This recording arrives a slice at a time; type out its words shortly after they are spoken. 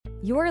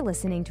You're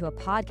listening to a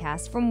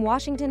podcast from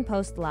Washington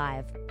Post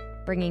Live,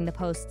 bringing the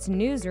Post's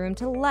newsroom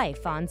to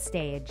life on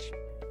stage.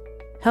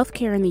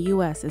 Healthcare in the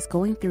U.S. is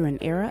going through an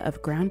era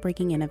of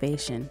groundbreaking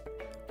innovation.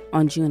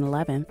 On June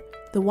 11th,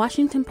 the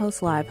Washington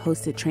Post Live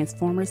hosted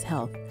Transformers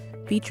Health,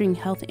 featuring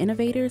health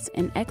innovators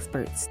and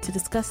experts to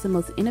discuss the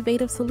most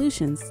innovative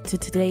solutions to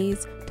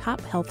today's top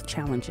health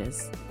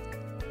challenges.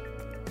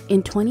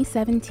 In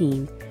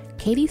 2017,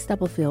 Katie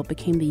Stubblefield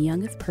became the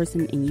youngest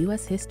person in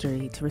U.S.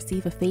 history to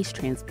receive a face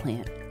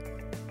transplant.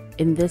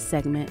 In this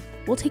segment,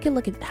 we'll take a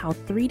look at how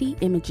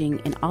 3D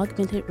imaging and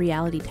augmented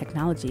reality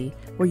technology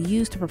were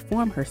used to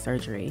perform her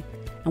surgery,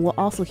 and we'll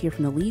also hear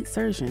from the lead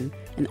surgeon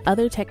and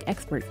other tech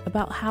experts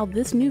about how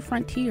this new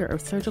frontier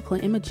of surgical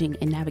imaging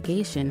and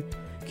navigation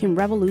can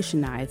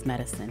revolutionize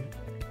medicine.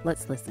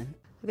 Let's listen.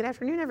 Good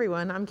afternoon,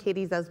 everyone. I'm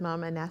Katie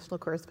Zuzmum, a national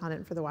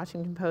correspondent for the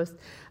Washington Post.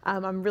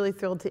 I'm really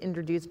thrilled to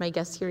introduce my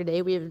guest here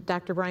today. We have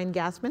Dr. Brian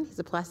Gassman. He's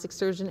a plastic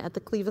surgeon at the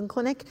Cleveland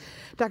Clinic.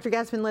 Dr.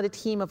 Gassman led a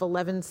team of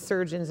 11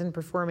 surgeons in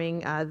performing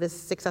this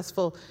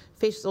successful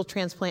facial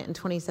transplant in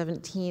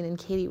 2017, and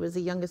Katie was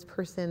the youngest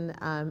person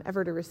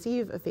ever to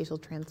receive a facial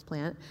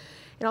transplant.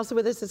 And also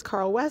with us is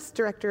Carl West,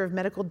 Director of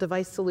Medical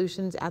Device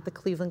Solutions at the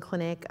Cleveland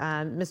Clinic.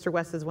 Mr.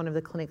 West is one of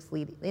the clinic's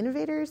lead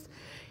innovators.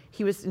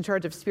 He was in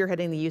charge of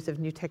spearheading the use of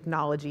new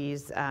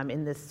technologies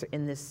in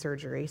this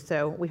surgery.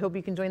 So we hope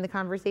you can join the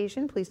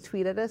conversation. Please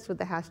tweet at us with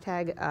the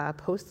hashtag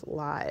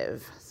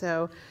 #PostLive.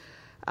 So,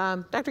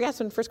 Dr.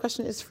 Gassman, first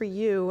question is for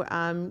you.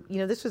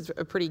 This was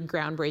a pretty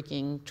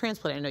groundbreaking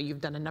transplant. I know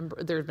you've done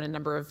there have been a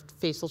number of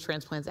facial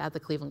transplants at the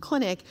Cleveland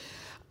Clinic.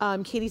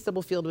 Katie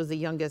Stubblefield was the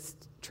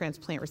youngest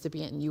transplant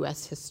recipient in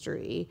U.S.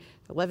 history.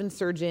 11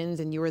 surgeons,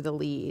 and you were the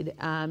lead.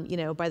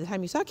 By the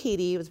time you saw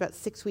Katie, it was about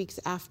 6 weeks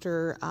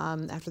after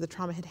the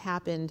trauma had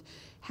happened.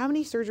 How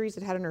many surgeries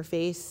had on her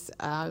face?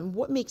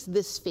 What makes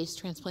this face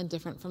transplant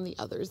different from the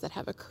others that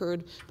have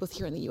occurred both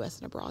here in the U.S.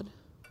 and abroad?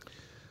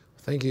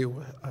 Thank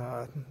you.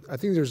 I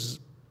think there's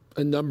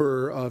a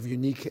number of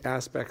unique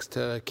aspects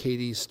to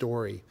Katie's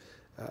story.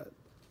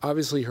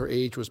 Obviously, her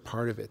age was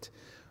part of it.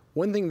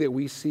 One thing that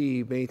we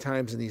see many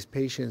times in these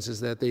patients is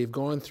that they've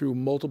gone through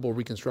multiple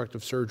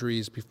reconstructive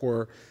surgeries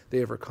before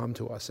they ever come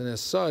to us. And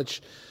as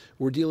such,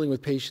 we're dealing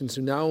with patients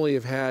who not only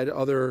have had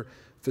other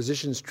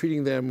physicians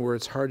treating them where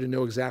it's hard to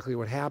know exactly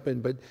what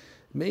happened, but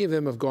many of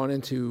them have gone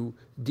into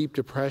deep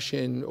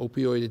depression,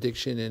 opioid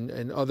addiction,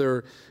 and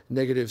other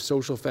negative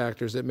social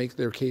factors that make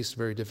their case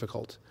very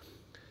difficult.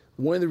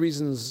 One of the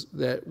reasons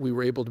that we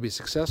were able to be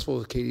successful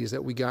with Katie is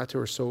that we got to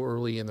her so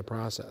early in the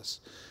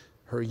process.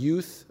 Her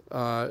youth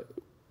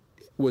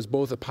was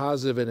both a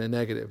positive and a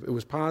negative. It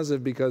was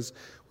positive because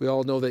we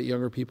all know that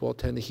younger people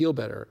tend to heal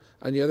better.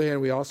 On the other hand,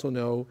 we also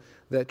know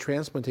that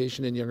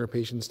transplantation in younger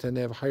patients tend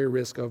to have a higher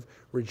risk of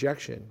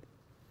rejection.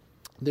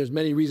 There's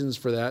many reasons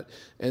for that,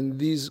 and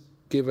these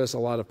give us a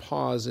lot of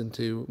pause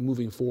into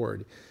moving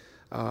forward.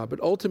 But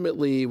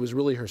ultimately, it was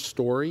really her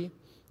story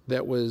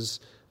that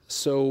was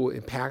so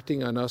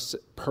impacting on us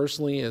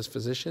personally as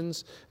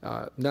physicians,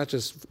 not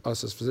just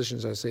us as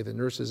physicians, I say the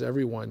nurses,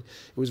 everyone.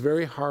 It was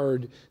very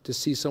hard to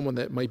see someone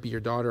that might be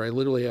your daughter. I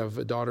literally have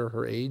a daughter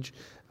her age,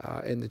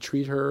 and to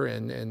treat her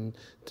and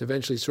to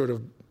eventually sort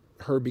of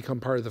her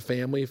become part of the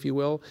family, if you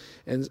will.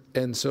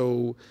 And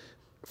so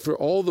for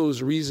all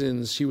those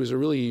reasons, she was a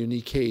really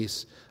unique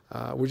case.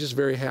 We're just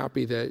very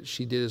happy that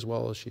she did as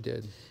well as she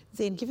did.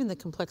 Zane, given the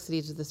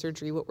complexities of the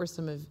surgery, what were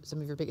some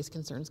of your biggest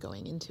concerns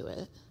going into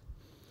it?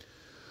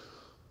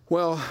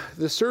 Well,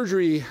 the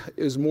surgery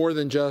is more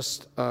than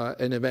just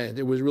an event.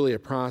 It was really a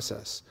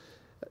process.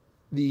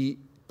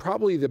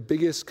 Probably the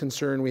biggest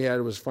concern we had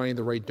was finding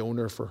the right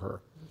donor for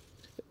her.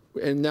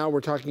 And now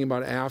we're talking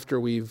about after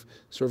we've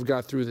sort of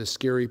got through the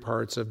scary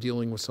parts of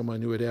dealing with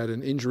someone who had had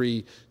an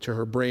injury to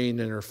her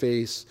brain and her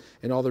face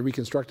and all the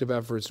reconstructive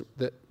efforts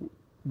that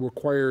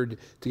required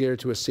to get her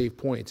to a safe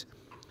point.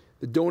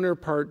 The donor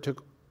part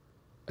took,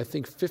 I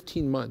think,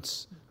 15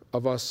 months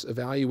of us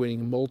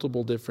evaluating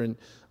multiple different,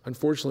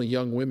 unfortunately,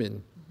 young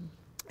women.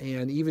 Mm-hmm.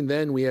 And even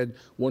then, we had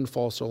one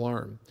false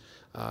alarm.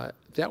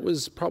 That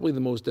was probably the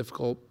most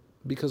difficult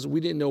because we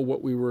didn't know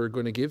what we were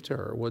going to give to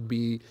her. Would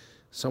be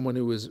someone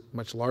who was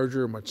much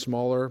larger, much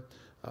smaller,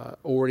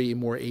 already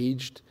more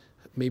aged,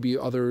 maybe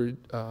other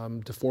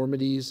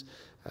deformities.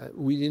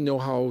 We didn't know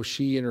how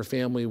she and her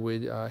family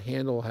would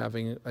handle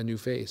having a new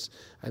face.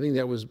 I think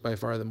that was by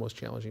far the most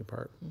challenging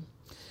part. Mm-hmm.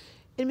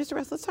 And Mr.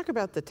 West, let's talk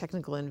about the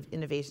technical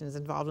innovations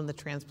involved in the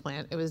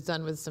transplant. It was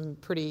done with some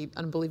pretty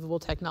unbelievable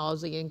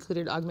technology. It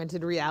included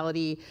augmented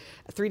reality,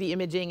 3D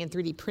imaging, and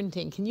 3D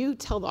printing. Can you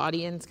tell the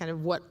audience kind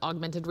of what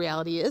augmented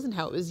reality is and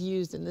how it was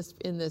used in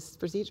this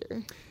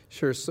procedure?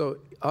 Sure. So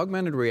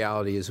augmented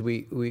reality is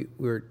we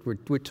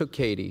took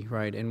Katie,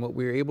 right, and what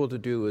we were able to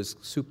do is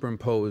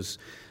superimpose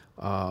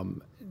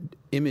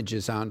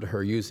images onto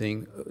her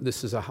using,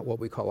 this is what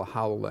we call a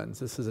HoloLens.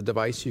 This is a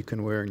device you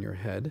can wear in your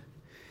head.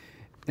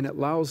 And it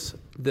allows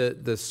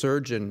the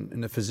surgeon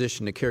and the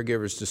physician, the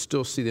caregivers, to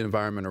still see the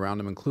environment around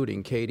them,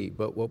 including Katie.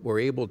 But what we're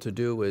able to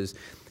do is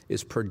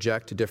is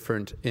project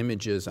different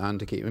images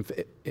onto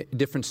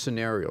different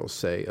scenarios,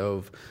 say,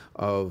 of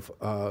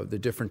the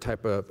different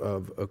type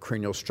of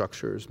cranial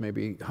structures,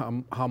 maybe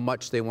how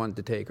much they wanted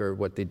to take or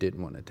what they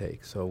didn't want to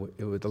take. So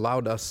it would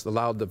allowed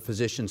the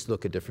physicians to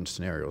look at different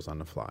scenarios on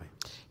the fly.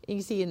 You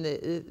can see in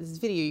this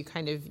video,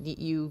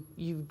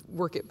 you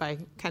work it by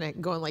kind of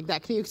going like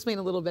that. Can you explain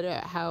a little bit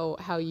about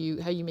how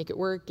you make it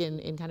work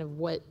and kind of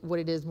what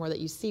it is more that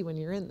you see when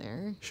you're in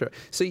there? Sure.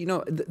 So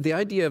the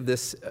idea of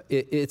this,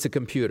 it's a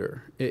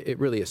computer. It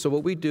really is. So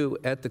what we do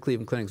at the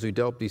Cleveland Clinic is we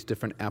develop these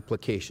different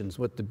applications.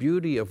 What the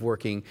beauty of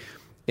working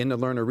in the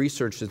Lerner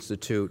Research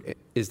Institute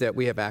is that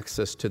we have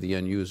access to the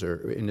end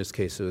user. In this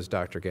case, it was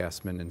Dr.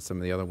 Gassman, and some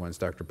of the other ones,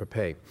 Dr.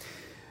 Pape.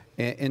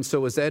 And so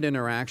it was that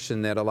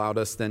interaction that allowed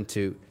us then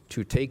to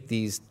take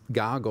these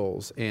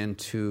goggles and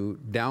to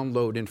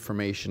download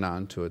information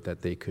onto it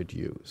that they could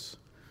use.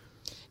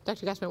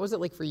 Dr. Gassman, what was it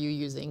like for you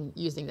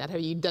using that?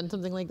 Have you done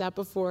something like that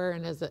before?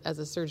 And as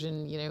a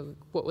surgeon,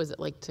 what was it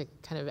like to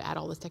kind of add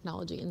all this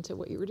technology into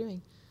what you were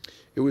doing?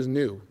 It was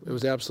new. It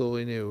was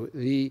absolutely new.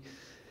 The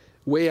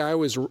way I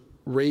was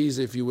raised,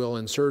 if you will,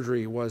 in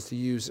surgery was to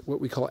use what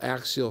we call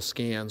axial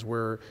scans,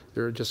 where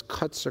there are just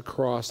cuts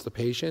across the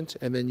patient,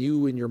 and then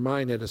you in your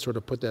mind had to sort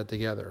of put that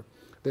together.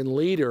 Then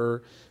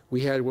later,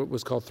 we had what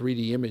was called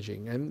 3D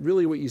imaging, and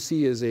really what you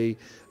see is a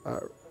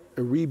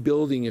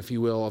rebuilding, if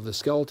you will, of the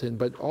skeleton,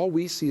 but all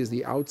we see is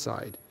the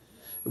outside.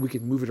 We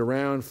could move it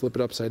around, flip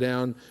it upside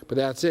down, but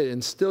that's it.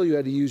 And still you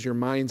had to use your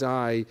mind's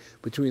eye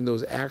between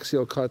those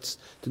axial cuts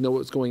to know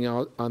what's going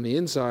out on the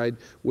inside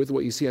with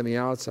what you see on the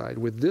outside.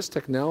 With this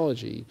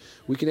technology,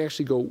 we can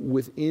actually go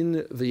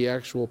within the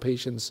actual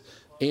patient's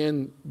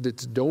and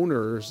its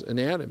donor's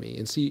anatomy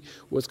and see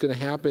what's going to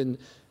happen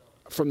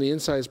from the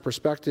inside's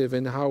perspective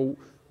and how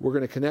we're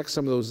going to connect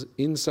some of those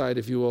inside,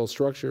 if you will,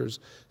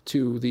 structures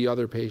to the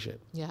other patient.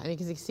 Yeah, and you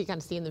can kind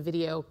of see in the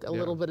video a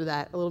little bit of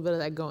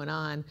that going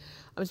on.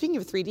 Speaking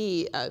of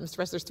 3D, Mr.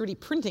 West, there's 3D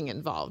printing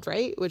involved,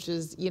 right? Which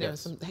is,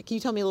 Yes. Can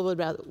you tell me a little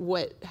bit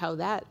about how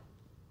that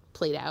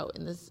played out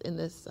in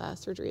this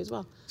surgery as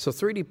well? So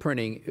 3D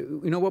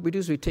printing, what we do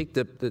is we take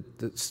the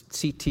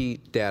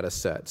CT data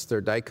sets,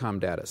 they're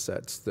DICOM data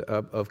sets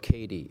of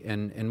Katie,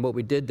 and what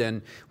we did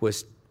then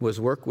was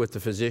work with the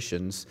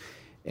physicians,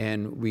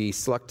 and we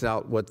selected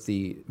out what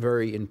the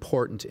very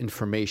important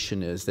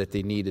information is that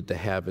they needed to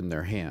have in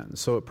their hands.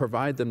 So it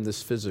provided them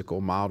this physical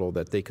model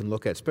that they can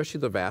look at, especially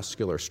the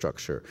vascular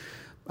structure.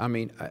 I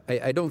mean,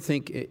 I don't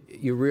think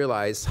you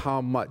realize how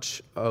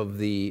much of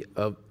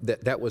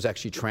that was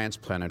actually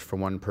transplanted from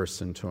one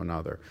person to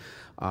another.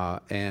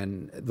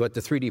 And what the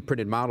 3D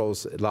printed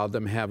models allowed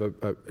them to have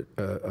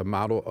a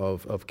model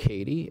of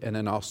Katie and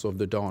then also of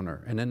the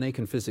donor. And then they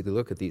can physically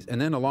look at these. And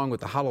then along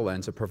with the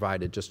HoloLens, it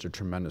provided just a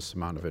tremendous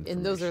amount of information.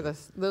 And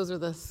those are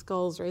the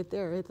skulls right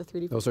there, right? The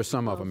 3D. Those are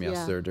some of them,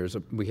 yes. Yeah.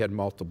 We had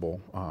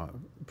multiple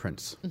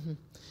prints. Mm-hmm.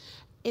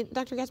 And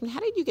Dr. Gassman, how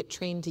did you get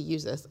trained to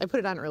use this? I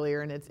put it on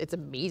earlier, and it's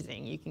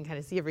amazing. You can kind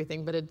of see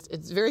everything, but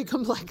it's very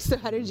complex. So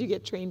how did you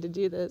get trained to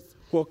do this?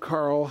 Well,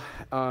 Carl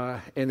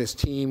and his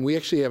team, we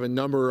actually have a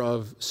number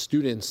of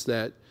students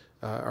that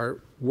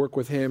work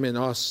with him and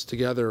us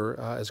together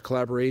as a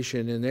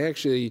collaboration, and they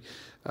actually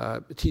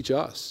teach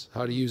us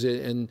how to use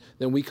it, and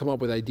then we come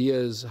up with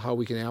ideas how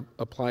we can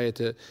apply it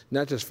to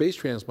not just face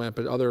transplant,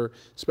 but other,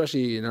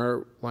 especially in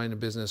our line of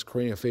business,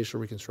 craniofacial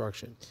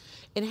reconstruction.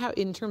 And how,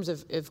 in terms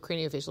of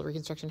craniofacial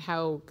reconstruction,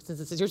 since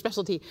this is your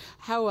specialty,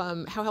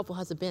 how helpful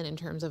has it been in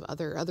terms of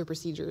other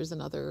procedures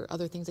and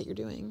other things that you're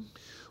doing?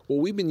 Well,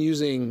 we've been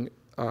using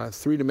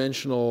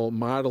three-dimensional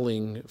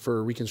modeling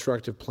for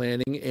reconstructive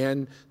planning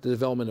and the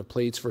development of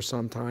plates for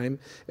some time,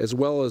 as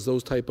well as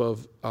those type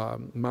of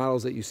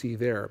models that you see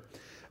there.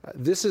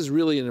 This is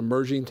really an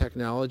emerging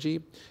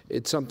technology.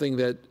 It's something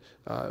that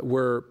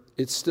where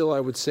it's still, I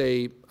would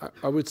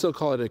still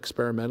call it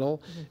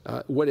experimental.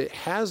 Mm-hmm. What it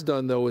has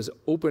done, though, is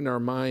open our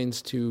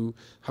minds to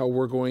how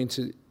we're going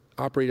to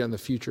operate on the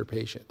future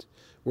patient.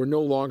 We're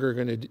no longer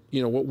going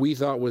to, what we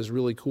thought was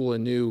really cool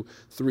and new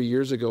 3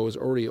 years ago is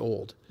already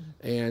old.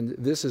 Mm-hmm. And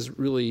this has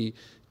really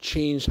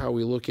changed how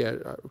we look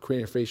at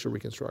craniofacial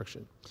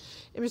reconstruction.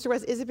 And Mr.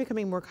 West, is it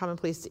becoming more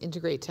commonplace to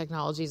integrate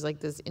technologies like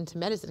this into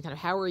medicine? Kind of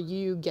how are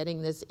you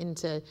getting this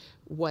into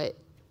what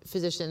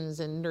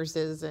physicians and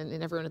nurses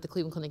and everyone at the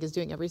Cleveland Clinic is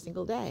doing every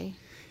single day?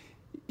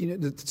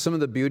 Some of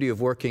the beauty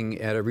of working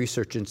at a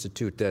research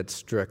institute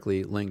that's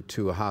directly linked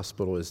to a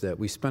hospital is that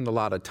we spend a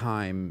lot of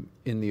time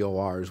in the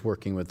ORs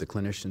working with the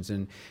clinicians.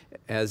 And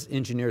as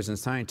engineers and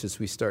scientists,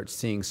 we start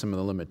seeing some of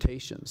the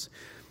limitations.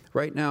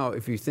 Right now,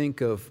 if you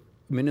think of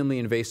minimally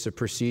invasive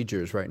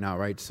procedures right now,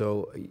 right?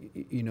 So,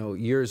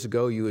 years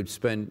ago you would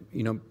spend,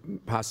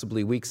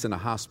 possibly weeks in a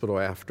hospital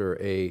after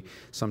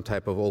some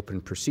type of open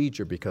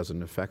procedure because of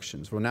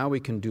infections. Well, now we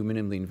can do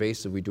minimally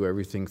invasive. We do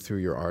everything through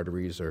your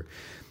arteries or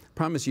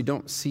Problem is you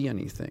don't see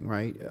anything,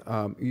 right?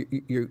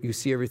 You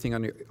see everything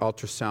on your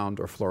ultrasound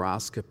or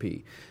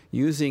fluoroscopy.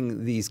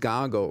 Using these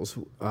goggles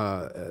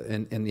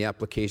and the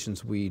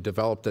applications we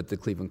developed at the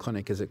Cleveland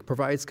Clinic is it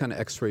provides kind of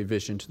X-ray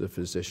vision to the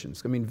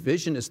physicians. I mean,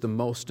 vision is the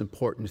most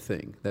important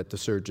thing that the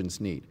surgeons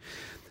need.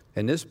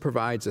 And this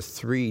provides a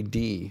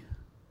 3D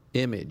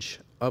image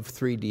of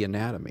 3D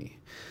anatomy.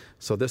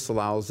 So this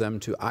allows them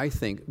to, I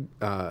think,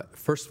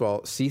 first of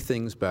all, see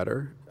things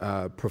better,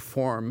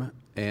 perform,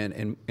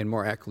 and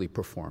more accurately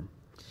perform.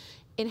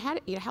 And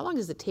how long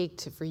does it take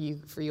for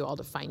you all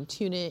to fine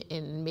tune it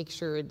and make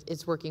sure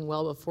it's working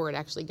well before it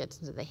actually gets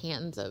into the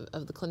hands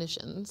of the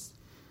clinicians?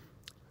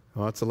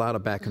 Well, it's a lot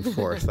of back and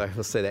forth. I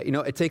will say that. You know,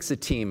 it takes a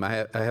team.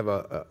 I have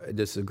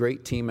this is a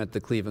great team at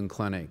the Cleveland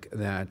Clinic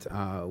that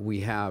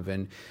we have,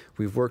 and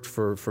we've worked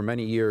for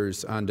many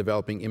years on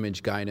developing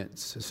image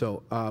guidance.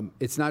 So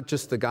it's not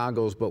just the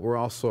goggles, but we're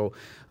also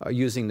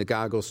using the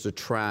goggles to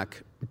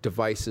track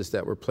devices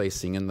that we're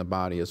placing in the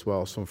body as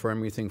well. So for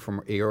everything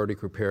from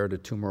aortic repair to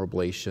tumor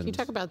ablation. Can you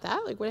talk about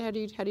that? Like, how do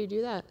you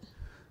do that?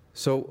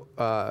 So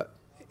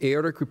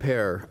aortic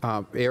repair,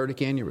 aortic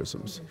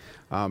aneurysms.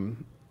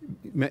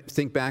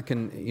 Think back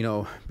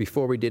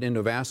before we did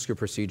endovascular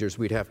procedures,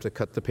 we'd have to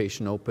cut the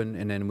patient open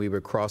and then we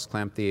would cross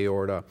clamp the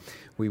aorta.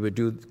 We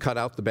would cut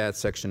out the bad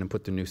section and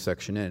put the new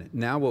section in.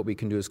 Now what we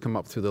can do is come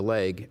up through the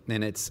leg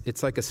and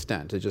it's like a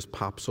stent. It just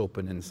pops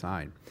open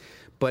inside.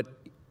 But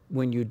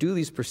when you do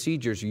these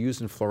procedures, you're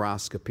using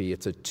fluoroscopy.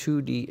 It's a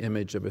 2D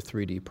image of a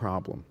 3D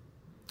problem.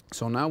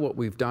 So now what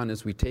we've done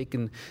is we've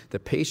taken the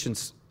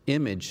patient's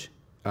image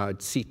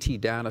CT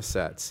data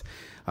sets.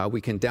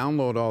 We can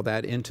download all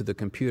that into the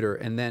computer,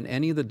 and then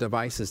any of the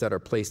devices that are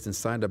placed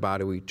inside the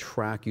body we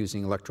track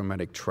using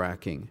electromagnetic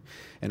tracking.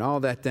 And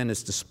all that then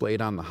is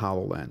displayed on the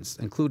HoloLens,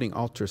 including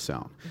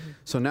ultrasound. Mm-hmm.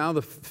 So now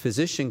the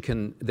physician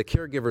the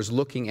caregiver is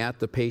looking at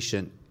the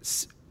patient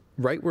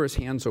right where his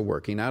hands are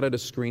working, not at a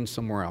screen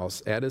somewhere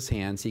else, at his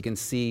hands. He can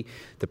see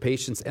the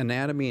patient's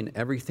anatomy and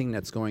everything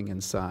that's going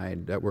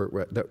inside,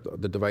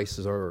 the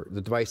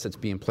device that's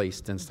being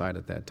placed inside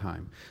at that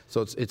time.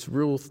 So it's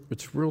real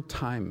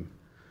time.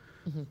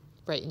 Mm-hmm.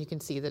 Right, and you can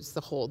see that it's the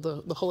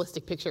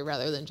holistic picture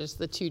rather than just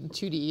the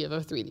 2D of a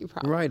 3D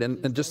problem. Right,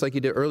 and just like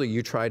you did earlier,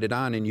 you tried it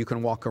on and you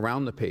can walk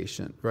around the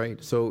patient,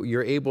 right? So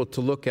you're able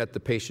to look at the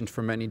patient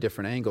from many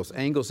different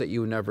angles that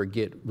you would never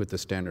get with the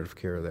standard of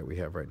care that we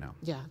have right now.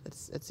 Yeah,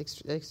 that's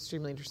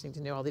extremely interesting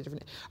to know all the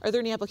different. Are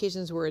there any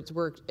applications where it's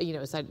worked,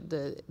 aside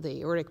the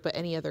aortic, but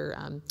any other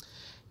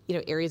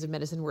areas of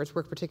medicine where it's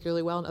worked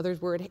particularly well and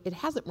others where it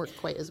hasn't worked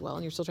quite as well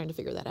and you're still trying to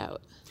figure that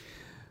out?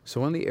 So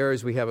one of the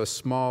areas we have a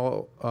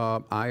small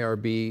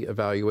IRB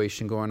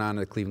evaluation going on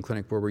at the Cleveland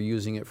Clinic where we're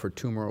using it for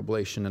tumor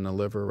ablation in the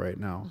liver right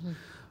now.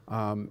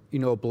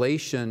 Mm-hmm.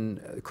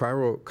 Ablation,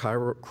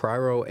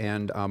 cryo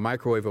and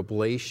microwave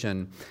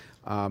ablation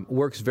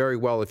works very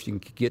well if you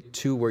can get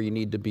to where you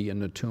need to be in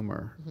the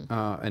tumor.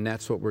 Mm-hmm. And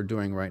that's what we're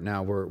doing right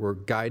now. We're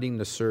guiding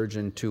the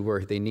surgeon to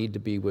where they need to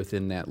be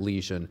within that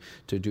lesion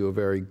to do a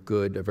very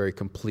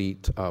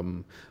complete,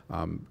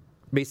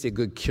 basically a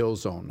good kill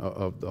zone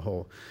of the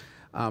whole.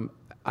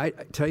 I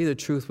tell you the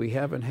truth, we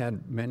haven't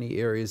had many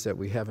areas that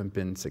we haven't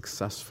been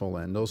successful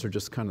in. Those are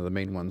just kind of the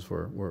main ones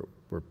we're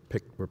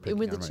picking and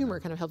when the right tumor now.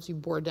 kind of helps you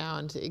bore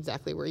down to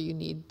exactly where you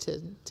need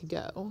to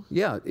go.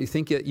 Yeah, you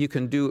think you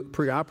can do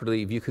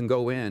preoperatively, you can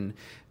go in,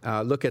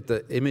 look at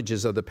the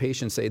images of the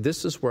patient, say,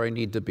 this is where I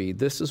need to be.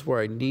 This is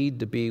where I need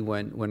to be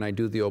when I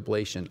do the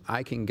ablation.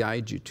 I can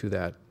guide you to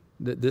that.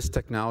 This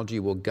technology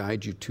will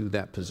guide you to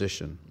that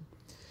position.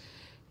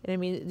 And I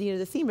mean,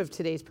 the theme of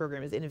today's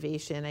program is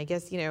innovation. I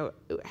guess,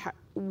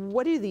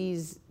 what do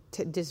these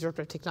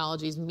disruptive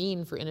technologies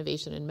mean for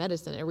innovation in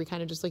medicine? Are we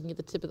kind of just looking at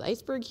the tip of the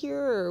iceberg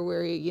here, or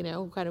where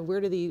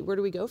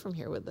do we go from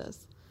here with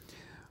this?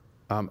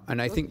 And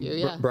I think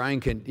Brian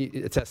can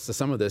attest to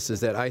some of this,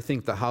 is that I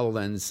think the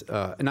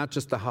HoloLens, not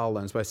just the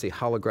HoloLens, but I say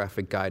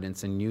holographic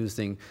guidance and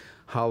using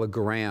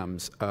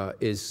holograms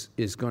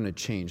is going to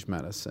change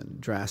medicine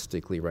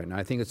drastically right now.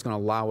 I think it's going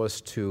to allow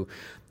us to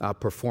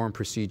perform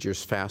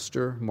procedures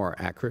faster, more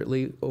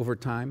accurately over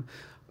time.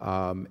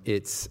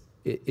 It's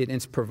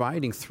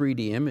providing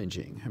 3D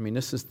imaging. I mean,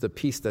 this is the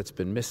piece that's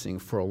been missing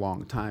for a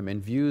long time,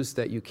 and views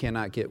that you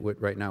cannot get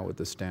right now with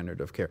the standard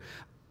of care.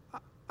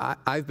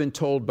 I've been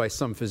told by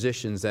some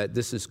physicians that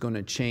this is going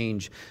to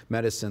change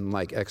medicine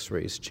like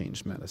X-rays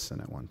changed medicine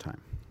at one time.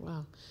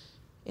 Wow.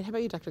 And how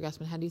about you, Dr.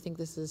 Gassman? How do you think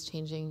this is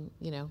changing,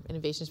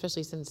 innovation,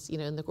 especially since,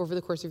 over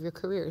the course of your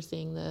career,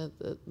 seeing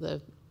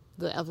the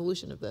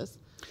evolution of this?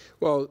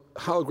 Well,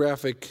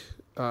 holographic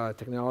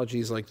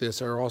technologies like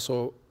this are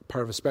also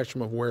part of a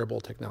spectrum of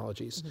wearable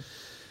technologies.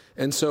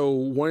 Mm-hmm. And so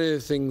one of the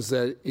things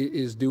that it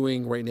is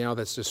doing right now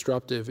that's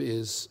disruptive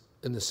is,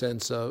 in the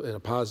sense of, in a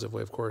positive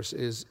way, of course,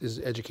 is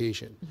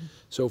education. Mm-hmm.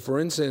 So for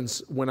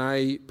instance, when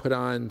I put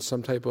on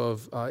some type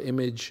of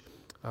image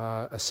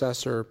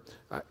assessor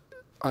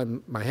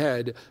on my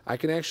head, I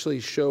can actually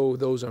show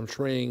those I'm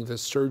training the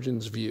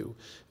surgeon's view.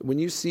 When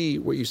you see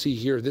what you see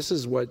here, this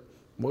is what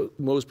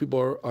most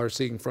people are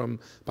seeing from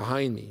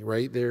behind me,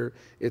 right?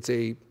 It's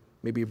a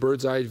maybe a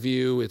bird's eye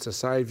view, it's a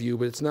side view,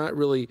 but it's not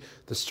really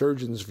the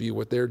surgeon's view,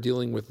 what they're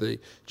dealing with, the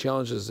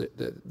challenges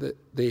that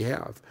they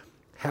have.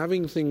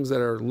 Having things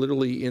that are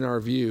literally in our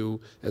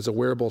view as a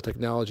wearable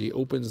technology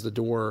opens the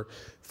door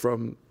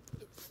from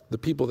the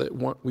people that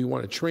we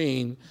want to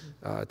train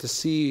to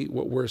see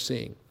what we're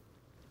seeing.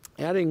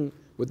 Adding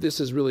what this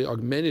is really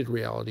augmented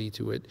reality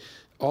to it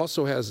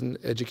also has an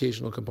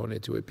educational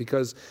component to it,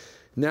 because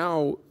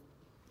now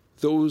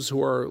those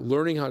who are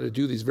learning how to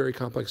do these very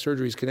complex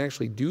surgeries can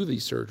actually do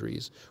these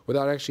surgeries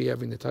without actually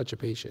having to touch a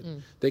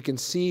patient. They can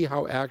see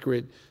how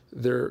accurate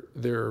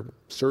their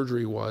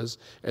surgery was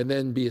and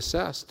then be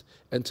assessed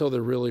until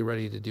they're really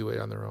ready to do it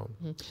on their own.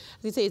 I was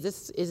going to say, is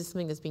this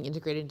something that's being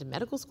integrated into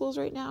medical schools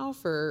right now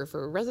for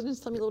residents?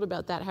 Tell me a little bit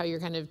about that, how you're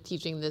kind of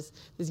teaching this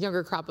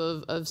younger crop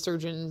of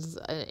surgeons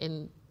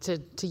to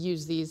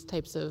use these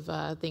types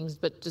of things,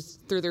 but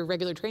just through their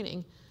regular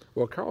training.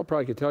 Well, Carl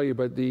probably could tell you,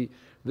 but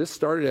this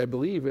started, I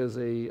believe, as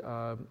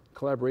a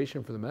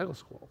collaboration for the medical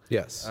school.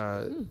 Yes.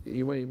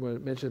 You want to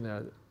mention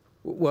that?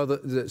 Well,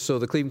 so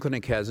the Cleveland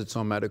Clinic has its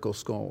own medical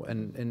school,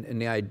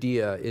 and the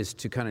idea is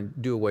to kind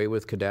of do away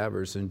with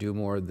cadavers and do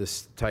more of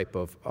this type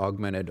of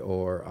augmented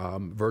or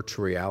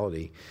virtual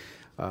reality.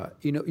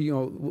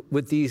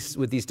 With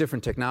these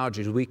different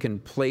technologies, we can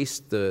place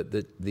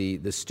the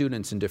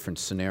students in different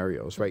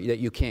scenarios, right? That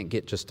you can't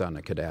get just on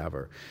a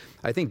cadaver.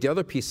 I think the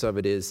other piece of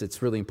it is,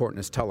 it's really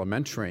important, is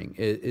telementoring.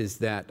 Is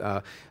that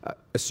a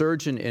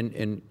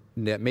surgeon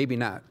that maybe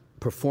not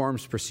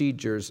performs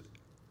procedures,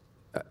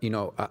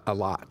 a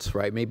lot,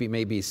 right?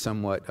 Maybe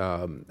somewhat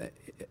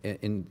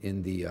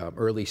in the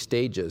early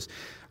stages.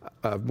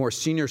 A more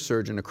senior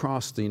surgeon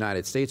across the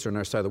United States or on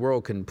our side of the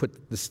world can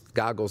put the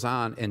goggles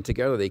on, and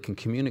together they can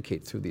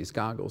communicate through these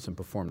goggles and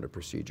perform the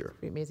procedure.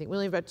 Amazing. We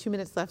only have about 2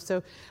 minutes left.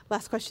 So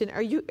last question,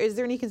 is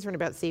there any concern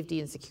about safety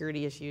and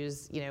security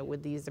issues,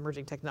 with these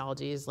emerging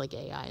technologies like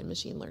AI and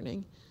machine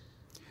learning?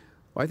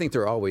 Well, I think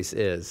there always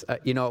is.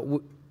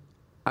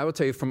 I will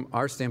tell you, from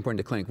our standpoint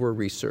at the clinic, we're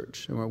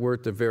research. We're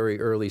at the very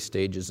early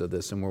stages of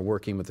this, and we're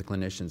working with the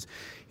clinicians.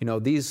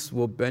 These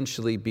will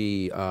eventually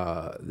be,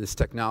 this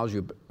technology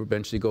will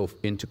eventually go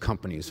into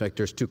companies. In fact,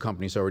 there's 2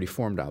 companies already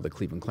formed out of the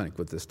Cleveland Clinic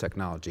with this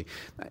technology.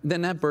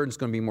 Then that burden's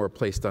going to be more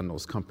placed on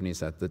those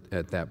companies at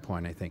that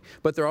point, I think.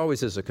 But there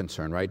always is a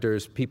concern, right?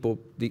 There's people,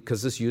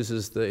 because this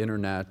uses the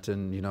internet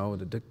and,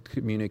 to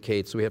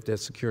communicate, so we have to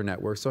have secure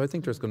networks. So I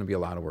think there's going to be a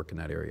lot of work in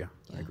that area.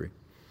 Yeah. I agree.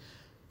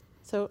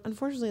 So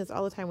unfortunately, that's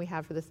all the time we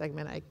have for this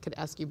segment. I could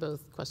ask you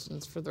both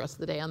questions for the rest of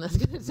the day on this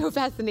because it's so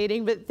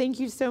fascinating. But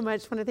thank you so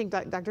much. I want to thank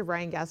Dr.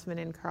 Brian Gassman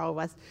and Carl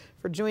West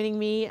for joining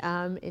me.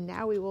 And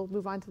now we will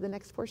move on to the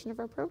next portion of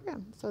our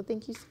program. So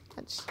thank you so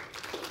much.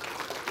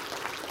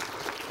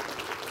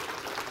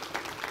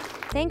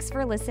 Thanks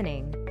for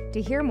listening.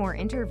 To hear more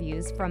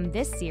interviews from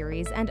this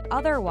series and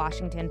other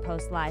Washington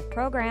Post Live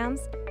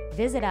programs,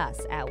 visit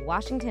us at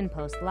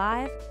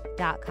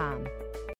WashingtonPostLive.com.